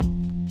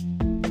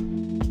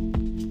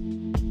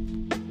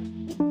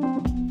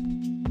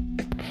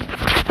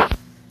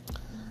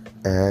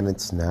and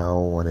it's now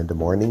 1 in the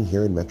morning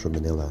here in Metro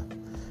Manila.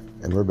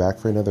 And we're back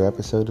for another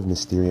episode of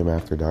Mysterium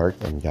After Dark.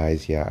 And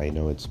guys, I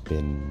know it's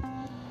been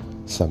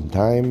some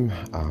time.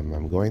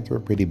 I'm going through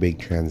a pretty big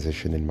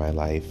transition in my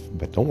life,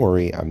 but don't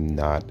worry, I'm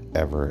not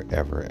ever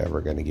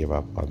going to give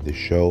up on this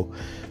show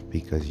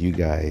because you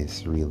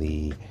guys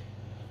really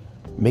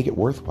make it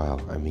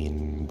worthwhile. I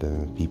mean,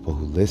 the people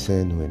who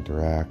listen, who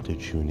interact, who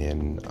tune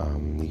in,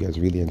 you guys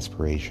are really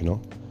inspirational.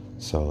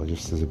 So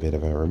just as a bit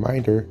of a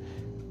reminder,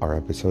 our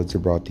episodes are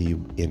brought to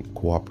you in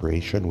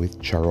cooperation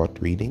with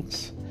Charot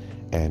Readings.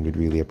 And we'd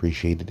really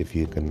appreciate it if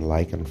you can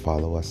like and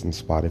follow us on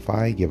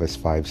Spotify, give us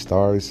 5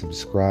 stars,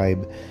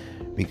 subscribe,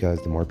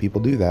 because the more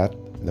people do that,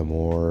 the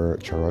more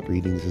Charot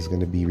Readings is going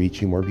to be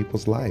reaching more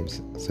people's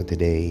lives. So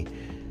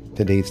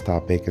today's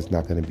topic is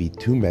not going to be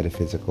too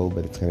metaphysical,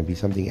 but it's going to be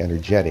something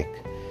energetic.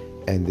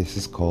 And this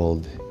is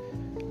called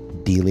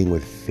dealing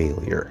with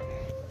failure.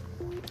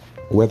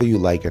 Whether you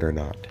like it or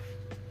not,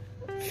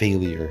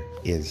 failure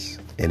is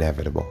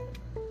inevitable.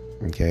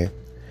 Okay?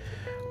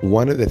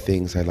 One of the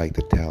things I like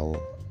to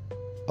tell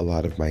a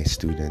lot of my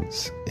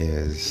students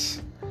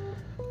is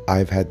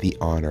I've had the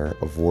honor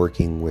of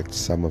working with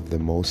some of the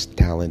most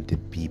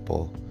talented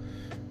people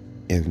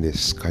in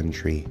this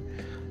country,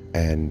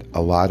 and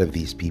a lot of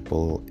these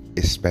people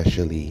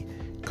especially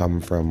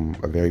come from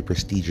a very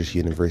prestigious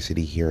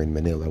university here in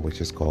Manila,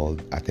 which is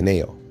called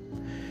Ateneo.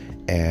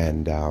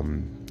 And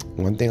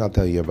one thing I'll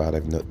tell you about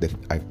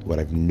what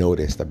I've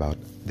noticed about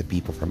the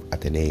people from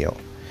Ateneo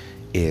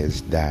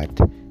is that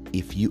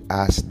if you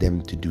ask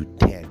them to do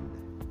 10,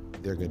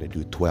 they're going to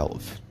do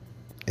 12.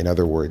 In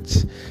other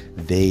words,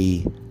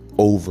 they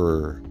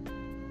over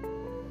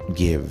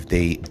give,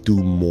 they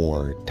do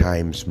more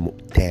times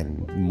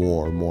 10,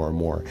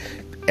 more.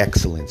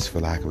 Excellence, for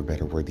lack of a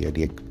better word,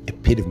 the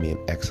epitome of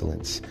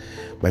excellence.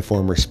 My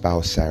former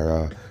spouse,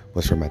 Sarah,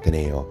 was from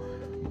Ateneo.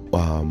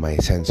 My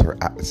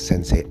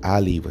sensei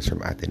Ali was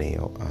from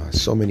Ateneo.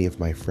 So many of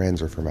my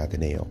friends are from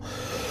Ateneo.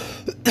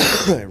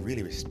 I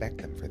really respect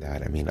them for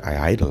that. I mean,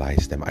 I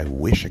idolize them. I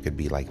wish I could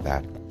be like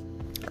that.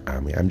 I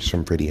mean, I'm just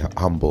from pretty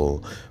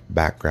humble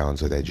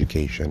backgrounds with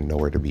education,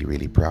 nowhere to be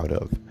really proud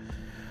of.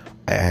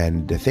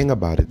 And the thing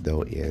about it,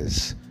 though,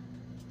 is,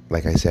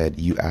 like I said,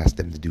 you ask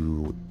them to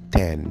do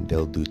 10,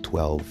 they'll do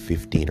 12,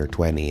 15, or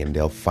 20, and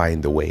they'll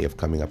find a way of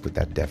coming up with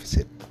that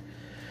deficit.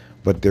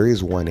 But there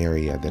is one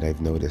area that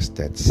I've noticed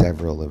that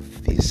several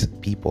of these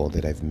people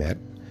that I've met,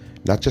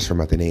 not just from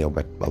Ateneo,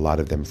 but a lot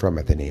of them from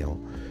Ateneo,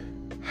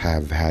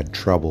 have had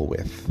trouble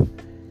with,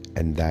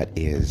 and that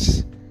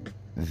is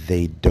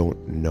they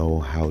don't know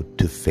how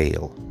to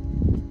fail.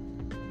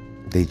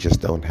 They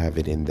just don't have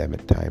it in them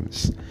at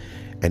times.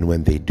 And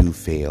when they do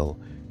fail,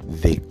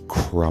 they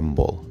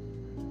crumble.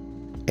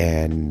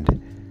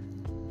 And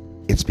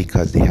it's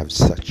because they have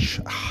such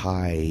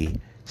high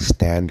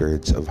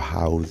standards of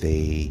how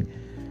they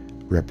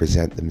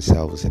represent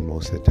themselves, and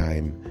most of the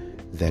time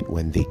that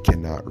when they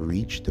cannot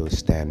reach those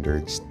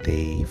standards,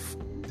 they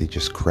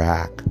just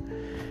crack.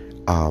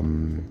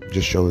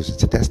 Just shows,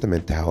 it's a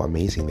testament to how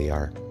amazing they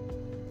are.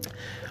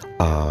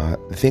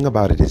 The thing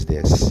about it is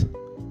this: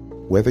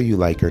 whether you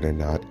like it or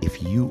not,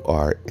 if you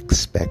are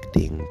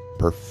expecting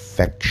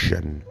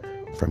perfection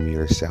from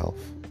yourself,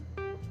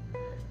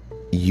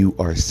 you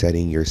are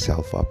setting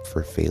yourself up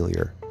for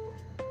failure.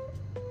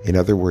 In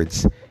other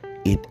words,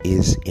 it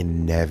is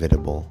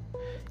inevitable.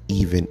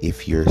 Even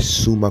if you're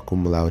summa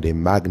cum laude,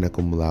 magna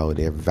cum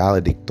laude,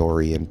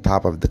 valedictorian,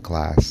 top of the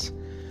class,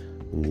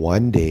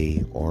 one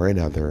day or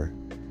another,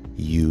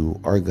 you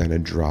are gonna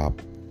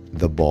drop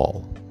the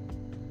ball.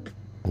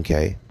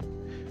 Okay?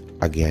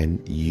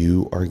 Again,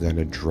 you are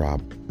gonna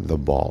drop the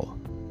ball.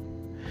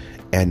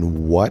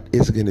 And what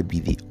is gonna be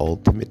the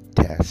ultimate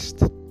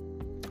test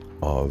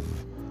of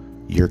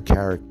your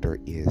character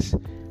is,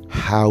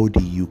 how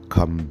do you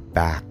come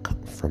back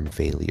from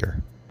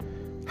failure?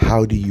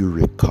 How do you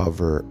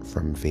recover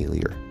from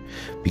failure?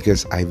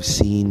 Because I've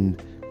seen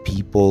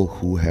people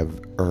who have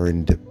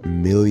earned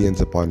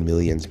millions upon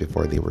millions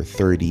before they were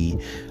 30.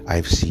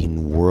 I've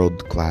seen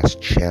world-class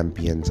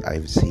champions.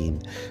 I've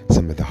seen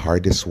some of the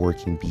hardest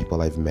working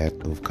people I've met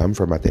who've come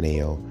from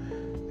Ateneo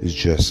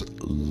just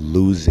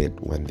lose it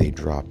when they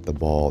drop the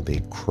ball.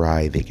 They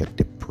cry, they get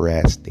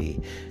depressed, they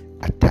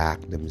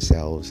attack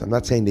themselves. I'm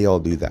not saying they all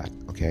do that,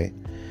 okay?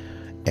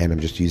 And I'm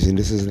just using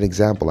this as an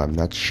example. I'm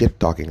not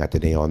shit-talking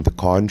Ateneo. On the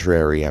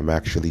contrary, I'm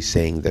actually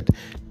saying that,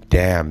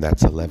 damn,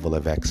 that's a level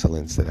of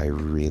excellence that I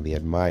really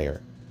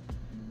admire.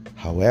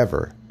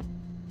 However,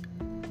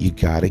 you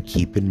gotta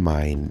keep in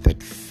mind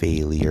that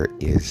failure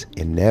is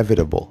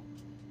inevitable.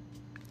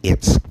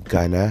 It's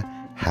gonna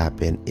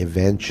happen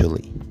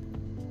eventually.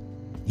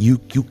 You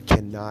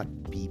cannot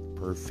be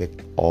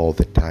perfect all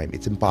the time.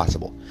 It's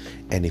impossible.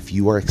 And if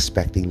you are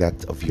expecting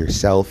that of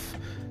yourself,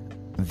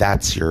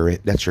 that's your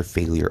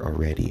failure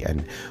already.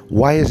 And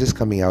why is this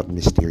coming out in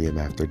Mysterium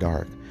After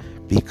Dark?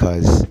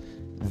 Because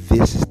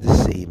this is the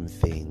same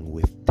thing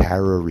with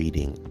tarot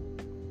reading.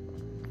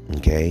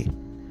 Okay?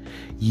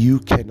 You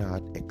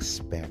cannot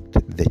expect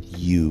that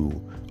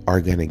you are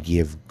going to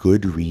give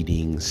good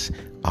readings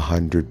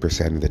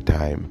 100% of the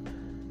time.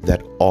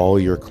 that all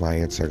your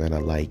clients are going to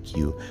like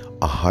you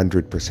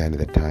 100% of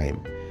the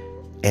time.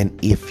 And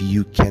if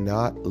you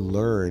cannot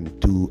learn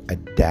to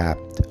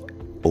adapt,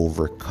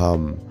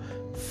 overcome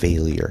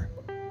failure,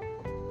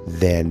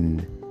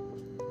 then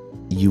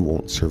you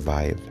won't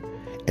survive.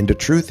 And the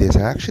truth is,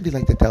 I actually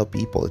like to tell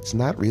people it's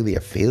not really a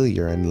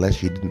failure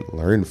unless you didn't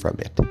learn from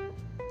it.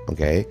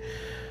 Okay?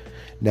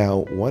 Now,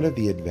 one of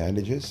the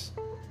advantages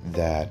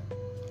that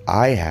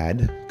I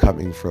had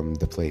coming from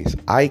the place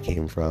I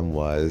came from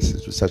was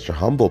it was such a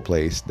humble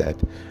place that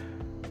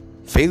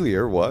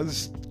failure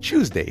was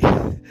Tuesday.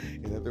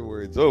 In other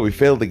words, oh, we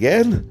failed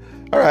again?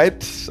 All right,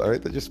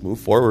 let's just move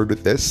forward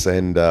with this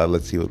and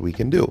let's see what we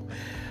can do.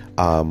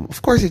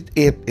 Of course,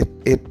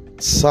 it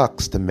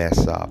sucks to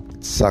mess up.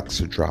 It sucks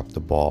to drop the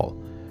ball,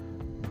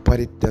 but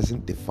it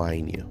doesn't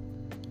define you.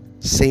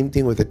 Same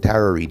thing with a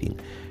tarot reading.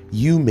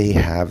 You may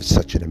have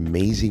such an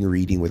amazing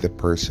reading with a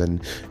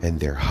person and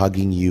they're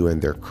hugging you and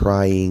they're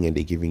crying and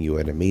they're giving you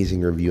an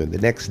amazing review, and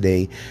the next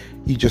day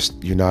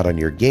you're not on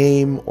your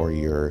game, or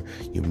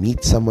you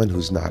meet someone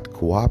who's not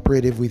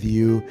cooperative with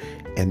you,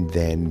 and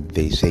then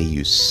they say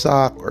you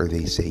suck or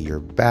they say you're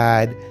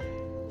bad.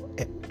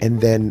 And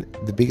then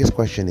the biggest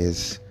question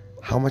is,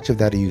 how much of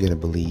that are you going to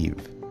believe?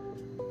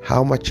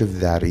 How much of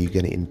that are you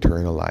going to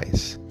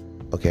internalize?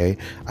 Okay?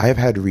 I have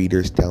had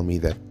readers tell me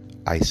that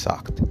I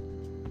sucked.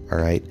 All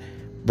right?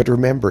 But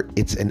remember,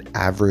 it's an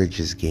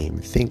averages game.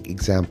 Think,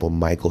 example,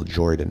 Michael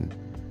Jordan.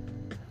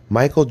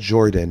 Michael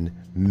Jordan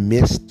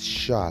missed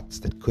shots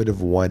that could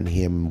have won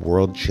him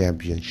world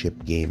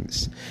championship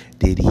games.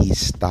 Did he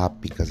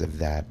stop because of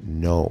that?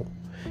 No.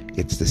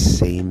 It's the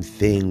same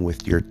thing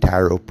with your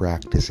tarot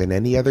practice and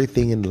any other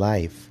thing in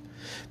life.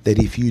 That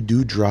if you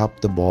do drop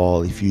the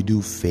ball, if you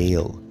do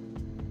fail,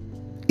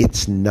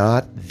 it's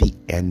not the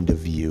end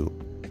of you.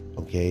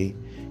 Okay?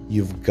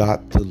 You've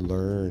got to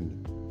learn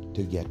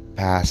to get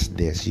past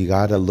this. You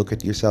got to look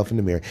at yourself in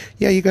the mirror.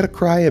 Yeah, you got to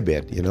cry a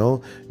bit, you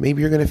know?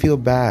 Maybe you're going to feel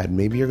bad.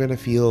 Maybe you're going to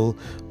feel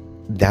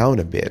down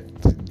a bit.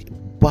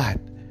 But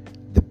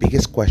the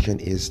biggest question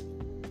is,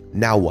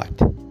 now what?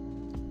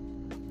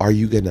 Are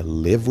you going to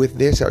live with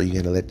this? Are you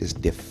going to let this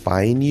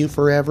define you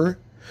forever?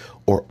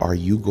 Or are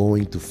you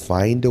going to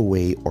find a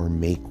way or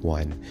make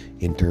one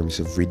in terms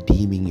of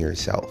redeeming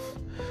yourself?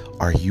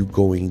 Are you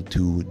going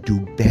to do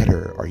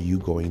better? Are you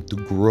going to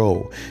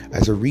grow?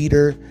 As a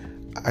reader,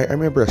 I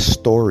remember a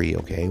story,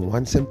 okay?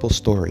 One simple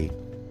story.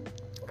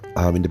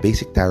 In the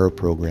basic tarot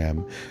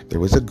program, there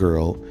was a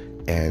girl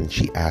and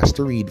she asked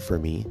to read for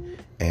me.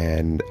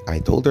 And I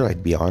told her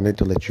I'd be honored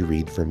to let you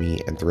read for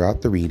me. And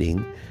throughout the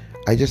reading,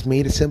 I just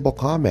made a simple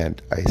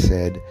comment. I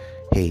said,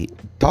 hey,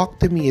 talk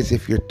to me as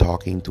if you're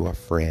talking to a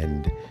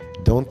friend.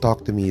 Don't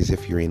talk to me as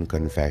if you're in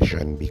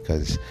confession,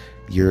 because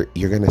you're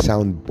going to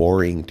sound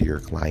boring to your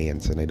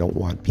clients, and I don't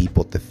want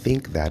people to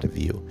think that of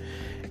you.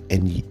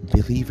 And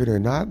believe it or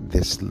not,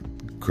 this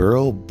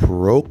girl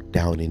broke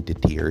down into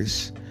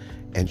tears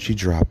and she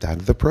dropped out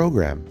of the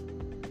program.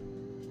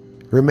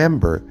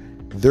 Remember,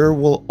 there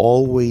will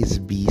always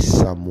be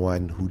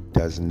someone who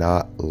does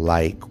not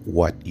like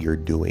what you're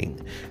doing.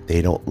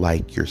 They don't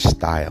like your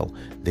style.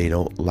 They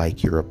don't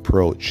like your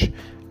approach.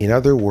 In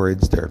other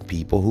words, there are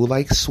people who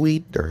like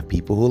sweet. There are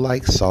people who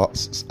like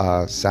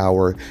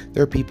sour.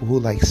 There are people who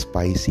like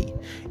spicy.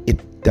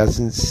 It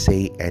doesn't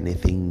say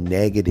anything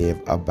negative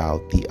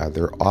about the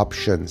other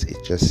options. It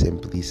just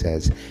simply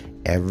says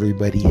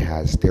everybody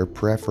has their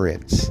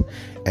preference.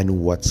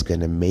 And what's going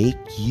to make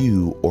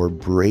you or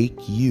break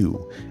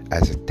you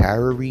as a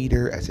tarot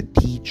reader, as a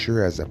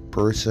teacher, as a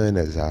person,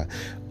 as a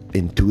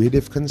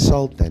intuitive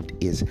consultant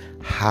is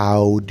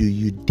how do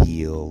you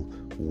deal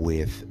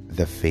with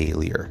the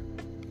failure?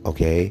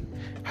 Okay?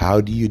 How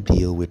do you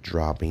deal with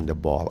dropping the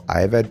ball?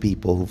 I've had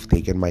people who've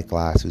taken my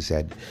class who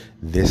said,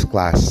 this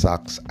class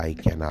sucks, I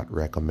cannot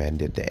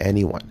recommend it to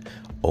anyone.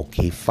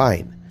 Okay,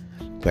 fine.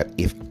 But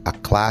if a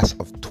class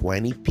of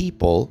 20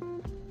 people,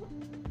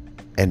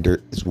 and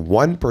there is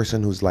one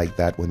person who's like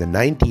that when the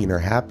 19 are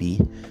happy,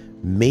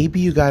 maybe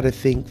you got to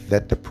think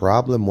that the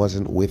problem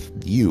wasn't with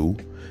you.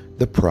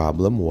 The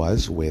problem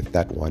was with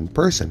that one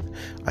person.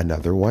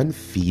 Another one,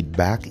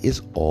 feedback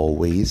is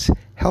always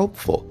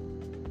helpful.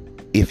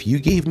 If you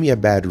gave me a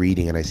bad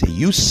reading and I say,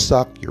 you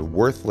suck, you're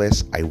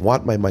worthless, I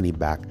want my money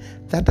back,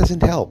 that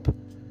doesn't help.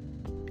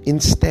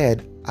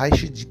 Instead, I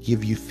should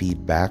give you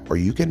feedback, or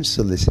you can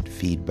solicit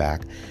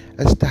feedback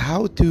as to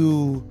how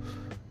to,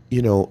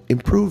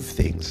 improve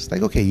things.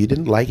 Like, okay, you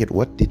didn't like it.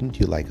 What didn't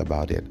you like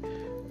about it?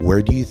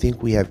 Where do you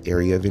think we have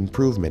area of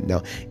improvement?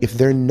 Now, if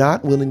they're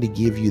not willing to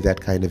give you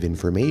that kind of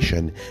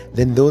information,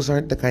 then those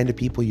aren't the kind of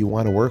people you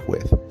want to work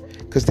with,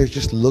 because they're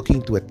just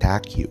looking to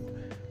attack you.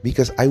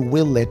 Because I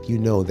will let you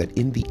know that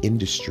in the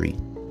industry,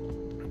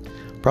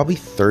 probably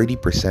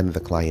 30% of the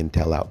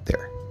clientele out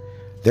there,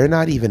 they're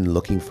not even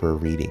looking for a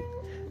reading.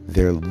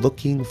 They're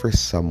looking for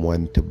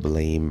someone to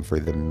blame for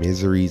the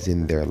miseries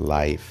in their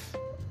life.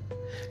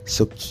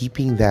 So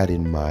keeping that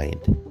in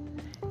mind,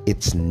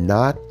 it's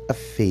not a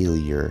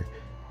failure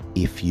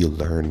if you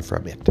learn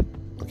from it.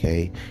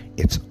 okay?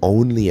 It's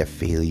only a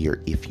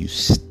failure if you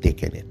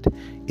stick in it.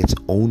 It's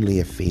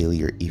only a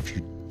failure if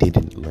you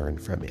didn't learn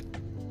from it.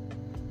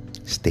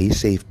 Stay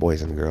safe,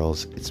 boys and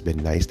girls. It's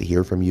been nice to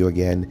hear from you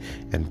again.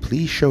 And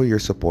please show your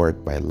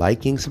support by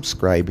liking,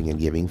 subscribing, and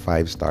giving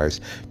 5 stars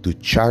to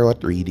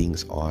Charot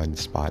Readings on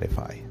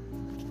Spotify.